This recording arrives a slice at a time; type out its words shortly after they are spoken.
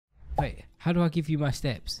Wait, how do I give you my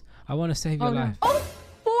steps? I want to save your life. Oh,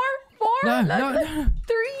 4, 4. No, no, no.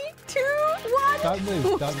 3, 2, 1. Don't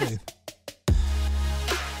move, don't move.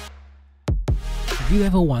 Have you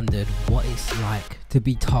ever wondered what it's like to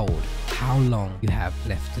be told how long you have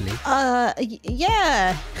left to live?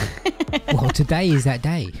 Yeah. Well, today is that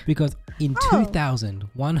day because in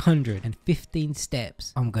 2,115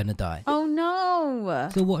 steps, I'm gonna die. Oh no.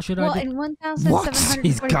 So what should I do? In 1,700. What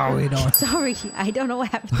is going on? Sorry, I don't know what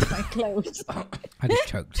happened to my clothes. I just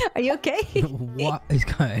choked. Are you okay? What is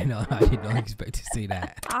going on? I did not expect to see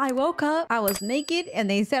that. I woke up, I was naked, and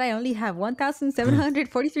they said I only have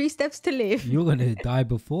 1,743 steps to live. You're gonna die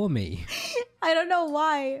before me. I don't know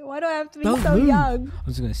why. Why do I have to be Don't so move. young? I'm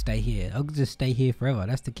just gonna stay here. I'll just stay here forever.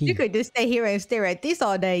 That's the key. You could just stay here and stare at this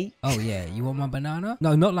all day. Oh yeah, you want my banana?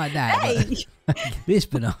 No, not like that. Hey! This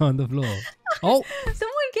banana on the floor. Oh,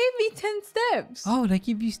 Someone gave me 10 steps. oh, they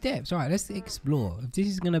give you steps. All right, let's explore. If this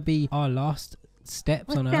is gonna be our last steps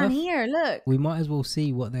What's on down Earth, here? Look. we might as well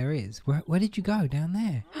see what there is. Where did you go? Down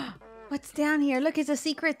there. What's down here? Look, it's a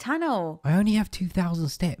secret tunnel. I only have 2,000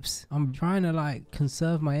 steps. I'm trying to like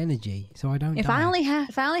conserve my energy so I don't If die. I only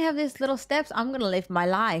have these little steps, I'm gonna live my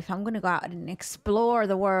life. I'm gonna go out and explore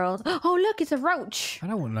the world. Oh, look, it's a roach. I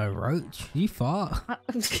don't want no roach. You fart.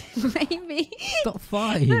 Maybe. Stop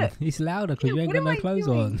farting. Look. It's louder because you ain't What got am no I clothes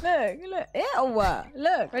doing? on. Look. Ew.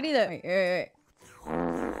 Look. Ready? Look. Wait.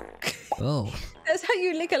 Oh, That's how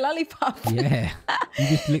you lick a lollipop. yeah. You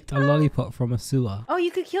just licked a lollipop from a sewer. Oh,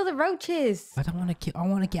 you could kill the roaches. I don't want to kill. I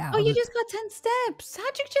want to get out. Oh, of you the, just got 10 steps.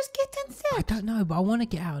 How'd you just get 10 steps? I don't know, but I want to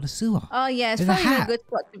get out of the sewer. Oh, yeah, it's There's a probably not a hat. good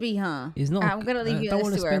spot to be, huh? It's not. I'm gonna leave you I don't in the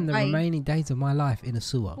want to sewer. spend the Bye. remaining days of my life in a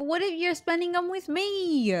sewer. But what if you're spending them with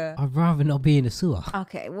me? I'd rather not be in a sewer.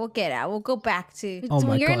 Okay, we'll get out. We'll go back to. Oh So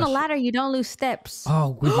my when you're in a gosh. ladder, you don't lose steps.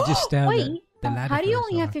 Oh, we could just stay on Wait, the ladder. how do you for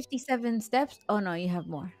only a have sewer. 57 steps? Oh no, you have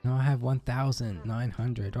more. No, I have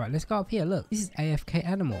 1,900. Right, let's go up here. Look, this is AFK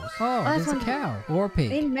animals. Oh, that's there's a one- cow or a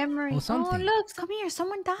pig. In memory. Or something. Oh look, come here.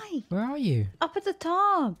 Someone died. Where are you? Up at the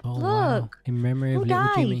top. Oh, wow. Look. In memory of Who little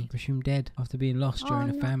died? Jimmy, presumed dead after being lost during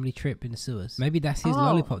a no. family trip in the sewers. Maybe that's his Oh,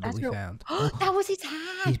 lollipop that that's we your- found. That was his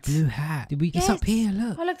hat. His blue hat. Did we? It's up Yes. here.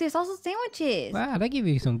 Look. Oh look, there's also sandwiches. Wow, they give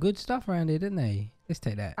you some good stuff around here, didn't they? Let's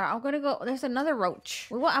take that. Alright, I'm gonna go. There's another roach.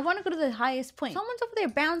 I want to go to the highest point. Someone's over there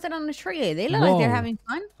bouncing on the tree. They look like they're Whoa. having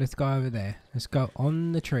fun. Let's go over there. Let's go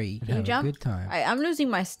on the tree and You have jump? a good time. Alright, I'm losing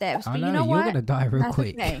my steps, I but know, you know you're what? gonna die real That's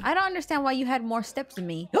quick. okay. I don't understand why you had more steps than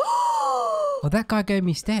me. Oh, that guy gave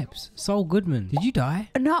me steps. Saul Goodman. Did you die?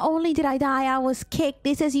 Not only did I die, I was kicked.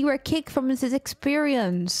 This says you were kicked from his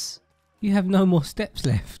experience. You have no more steps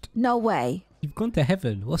left. No way. You've gone to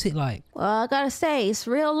heaven. What's it like? Well, I gotta say, it's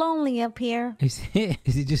real lonely up here. Is it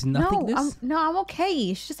just nothingness? I'm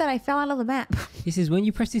okay. It's just that I fell out of the map. It says when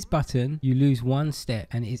you press this button, you lose one step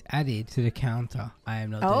and it is added to the counter. I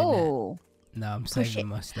am not doing Oh. that. No, I'm Push saving it.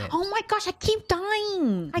 my steps. Oh my gosh, I keep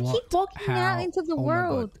dying. I What? keep walking How? out into the Oh my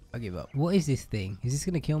world. God. I give up. What is this thing? Is this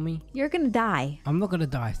gonna kill me? You're gonna die. I'm not gonna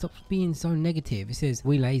die. Stop being so negative. It says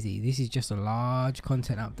we lazy. This is just a large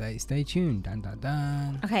content update. Stay tuned. Dun dun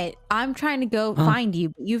dun. Okay, I'm trying to go find you,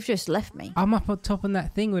 but you've just left me. I'm up on top of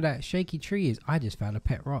that thing where that shaky tree is. I just found a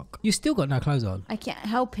pet rock. You still got no clothes on. I can't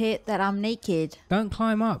help it that I'm naked. Don't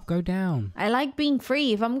climb up. Go down. I like being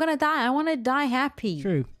free. If I'm gonna die, I want to die happy.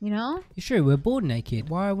 True. You know? It's true. We're born naked.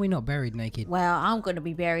 Why are we not buried naked? Well, I'm gonna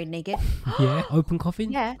be buried naked. Yeah. Open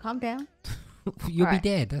coffin. Yeah, calm down. You'll Alright. be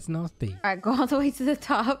dead. That's nasty. All right, go all the way to the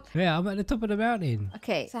top. Yeah, I'm at the top of the mountain.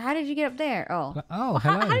 Okay, so how did you get up there? Oh. Oh, Well,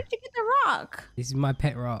 hello. how did you get the rock? This is my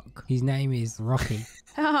pet rock. His name is Rocky.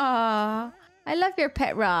 Ah, I love your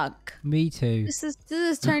pet rock. Me too. This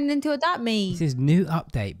is turned into Adopt Me. This is new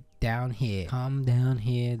update down here. Come down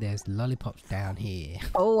here. There's lollipops down here.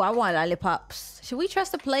 Oh, I want lollipops. Should we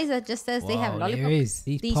trust a place that just says they have Whoa, lollipops? There is.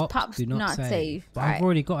 These pops, pops do not save. But Alright. I've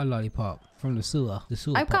already got a lollipop from the sewer. The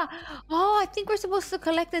sewer I've pop. got. Oh, I think we're supposed to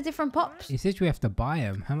collect the different pops. It says we have to buy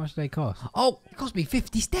them. How much do they cost? Oh, it cost me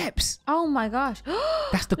 50 steps. Oh my gosh.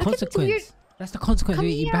 That's the Look at this consequence. weird- That's the consequence of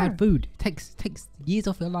Come eating here. bad food. Takes years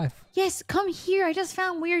off your life. Yes, come here. I just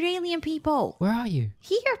found weird alien people. Where are you?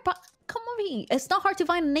 Here, but come over here. It's not hard to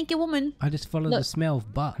find a naked woman. I just followed the Look. smell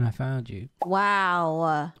of butt and I found you.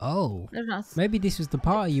 Wow. Oh. There's not- Maybe this was the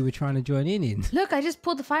party you were trying to join in. Look, I just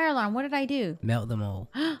pulled the fire alarm. What did I do? Melt them all.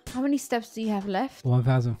 How many steps do you have left?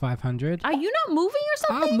 1,500. Are you not moving or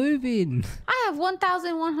something? I'm moving. I have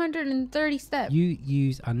 1,130 steps. You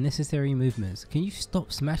use unnecessary movements. Can you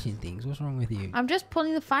stop smashing things? What's wrong with you? I'm just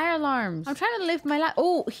pulling the fire alarms. I'm trying to live my life.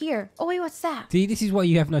 Oh, here. Oh, wait, what's that? See, this is why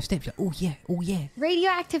you have no steps. Oh yeah, oh yeah.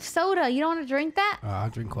 Radioactive soda. You don't want to drink that? I'll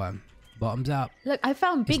drink one. Bottoms up. Look, I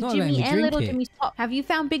found Big not letting Jimmy me and drink Little it. Jimmy's pop. Have you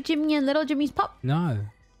found Big Jimmy and Little Jimmy's pop? No.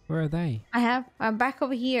 Where are they? I have. I'm back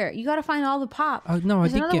over here. You gotta find all the pop. Oh, no,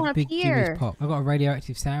 There's I did another one get up Big here. Jimmy's pop. I got a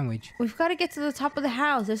radioactive sandwich. We've got to get to the top of the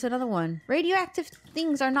house. There's another one. Radioactive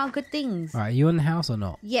things are not good things. All right, you in the house or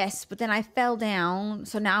not? Yes, but then I fell down,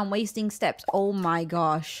 so now I'm wasting steps. Oh my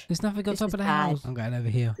gosh. There's nothing on This top is of the bad. house. I'm going over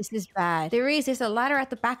here. This is bad. There's a ladder at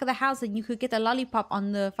the back of the house and you could get the lollipop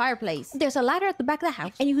on the fireplace. There's a ladder at the back of the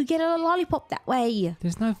house and you could get a lollipop that way.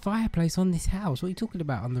 There's no fireplace on this house. What are you talking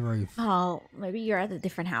about on the roof? Oh, maybe you're at a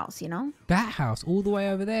different house, you know? That house, all the way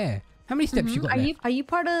over there. How many steps you got left? Are you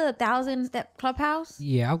part of the 1,000-step clubhouse?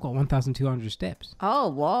 Yeah, I've got 1,200 steps. Oh,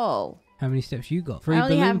 whoa. How many steps you got? 3 I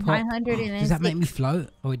only balloon have pop. 906. Does that make me float?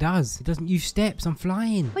 Oh, it does. It doesn't use steps. I'm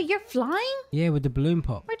flying. Wait, you're flying? Yeah, with the balloon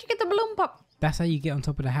pop. Where'd you get the balloon pop? That's how you get on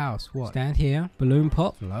top of the house. What? Stand here, balloon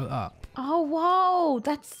pop, float up. Oh, whoa.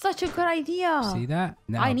 That's such a good idea. See that?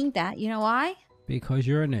 Now, I need that. You know why? because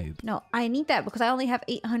you're a noob. No, I need that because I only have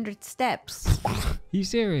 800 steps. You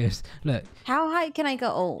serious? Look, How high can I go?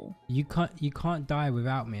 Oh, you can't die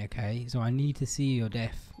without me, okay? So I need to see your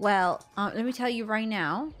death. well, let me tell you right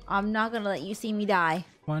now, I'm not gonna let you see me die.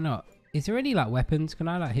 Why not? Is there any like weapons? Can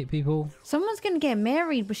I like hit people? Someone's gonna get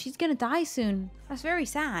married, but she's gonna die soon. That's very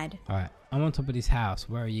sad. All right, I'm on top of this house.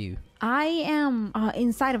 Where are you? I am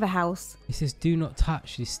inside of a house. It says do not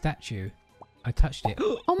touch this statue. I touched it.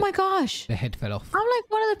 Oh my gosh. Their head fell off. I'm like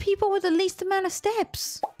one of the people with the least amount of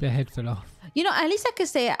steps. Their head fell off. You know, at least I could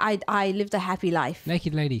say I lived a happy life.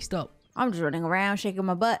 Naked lady, stop. I'm just running around shaking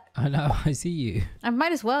my butt. I know, I see you. I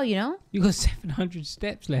might as well, you know? You got 700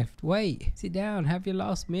 steps left. Wait, sit down, have your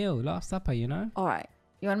last meal, last supper, you know? All right.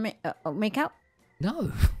 You want to make out?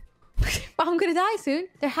 No. I'm going to die soon.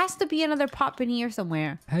 There has to be another pop in here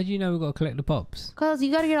somewhere. How do you know we've got to collect the pops? Because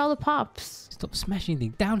you got to get all the pops. Stop smashing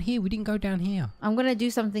things. Down here, we didn't go down here. I'm going to do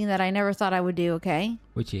something that I never thought I would do, okay?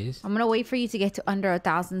 Which is? I'm going to wait for you to get to under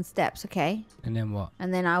 1,000 steps, okay? And then what?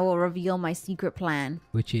 And then I will reveal my secret plan,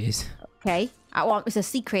 Which is? okay? It's a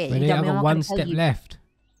secret. Ready? You I've dummy. I'm got not one gonna tell step you. left.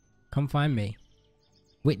 Come find me.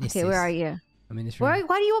 Witness Okay, this. where are you? I'm in this room.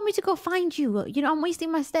 Why do you want me to go find you? You know, I'm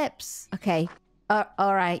wasting my steps. Okay.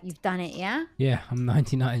 All right, you've done it, yeah? Yeah, I'm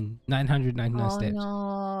 999 steps.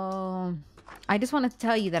 No. I just wanted to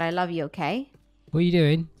tell you that I love you, okay? What are you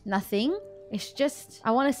doing? Nothing. It's just,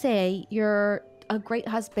 I want to say you're a great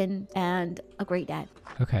husband and a great dad.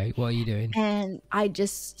 Okay, what are you doing? And I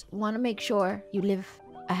just want to make sure you live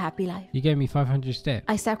a happy life. You gave me 500 steps.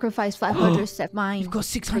 I sacrificed 500 steps mine. You've got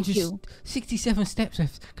for you. 667 steps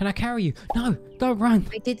left. Can I carry you? No, don't run.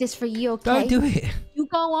 I did this for you, okay? Don't do it. You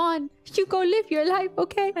go on. You go live your life,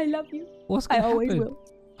 okay? I love you. What's gonna happen? always will.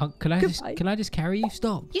 Can Goodbye. I just carry you?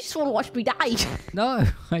 Stop. You just want to watch me die. No,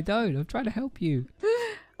 I don't. I'm trying to help you.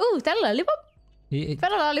 Ooh, is that a lollipop? It- Is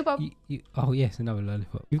that a lollipop? oh yes, another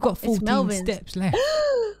lollipop. You've got 14 Melvin's. steps left.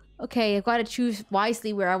 Okay, I've got to choose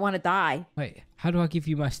wisely where I want to die. Wait, how do I give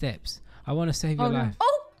you my steps? I want to save your life.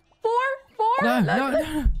 Oh, four.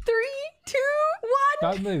 No. 3, 2, 1.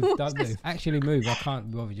 Don't move. Don't move. Actually move. I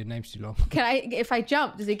can't be bothered. Your name's too long. Can I? If I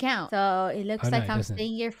jump, does it count? So it looks Oh, no, like it I'm doesn't.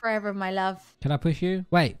 staying here forever, my love. Can I push you?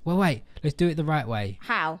 Wait. Let's do it the right way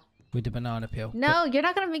How? with the banana peel. No, you're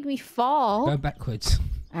not gonna make me fall. Go backwards.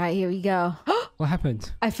 All right, here we go. What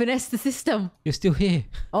happened? I finessed the system. You're still here.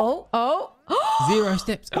 Oh. 0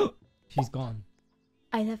 steps. She's gone.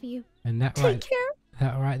 I love you. And that Take care.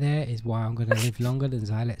 right there is why I'm gonna live longer than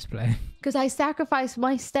Zai Let's Play. Because I sacrificed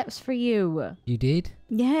my steps for you. You did?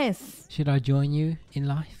 Yes. Should I join you in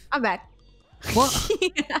life? I'm back. What?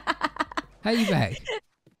 How you back?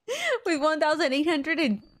 With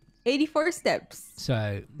 1,884 steps.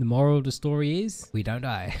 So the moral of the story is we don't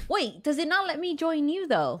die. Wait, does it not let me join you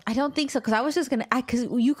though? I don't think so, because I was just gonna, because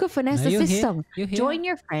you could finesse No, the you're here. system. You're here. Join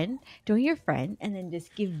your friend, and then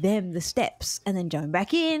just give them the steps, and then join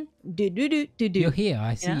back in. Do. You're here.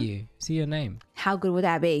 I see Yeah. you. See your name. How good would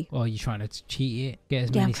that be? Well, you're trying to cheat it. Get as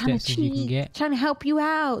Yeah, I'm many trying to steps as you can cheat, get. trying to help you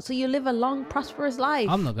out, so you live a long, prosperous life.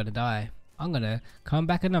 I'm not gonna die. I'm gonna come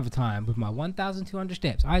back another time with my 1,200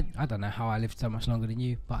 steps. I don't know how I lived so much longer than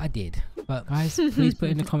you, but I did. But guys, please put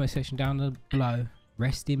in the comment section down below.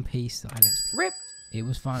 Rest in peace, Silence. Rip. It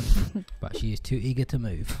was fun, but she is too eager to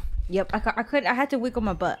move. Yep, I had to wiggle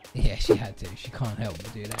my butt. Yeah, she had to. She can't help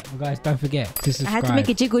but do that. Well, guys, don't forget to subscribe. I had to make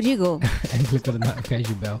it jiggle. And click on the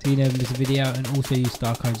notification bell so you never miss a video, and also use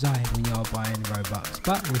star code Zai when you are buying Robux.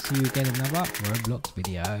 But we'll see you again in another Roblox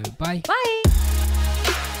video. Bye. Bye.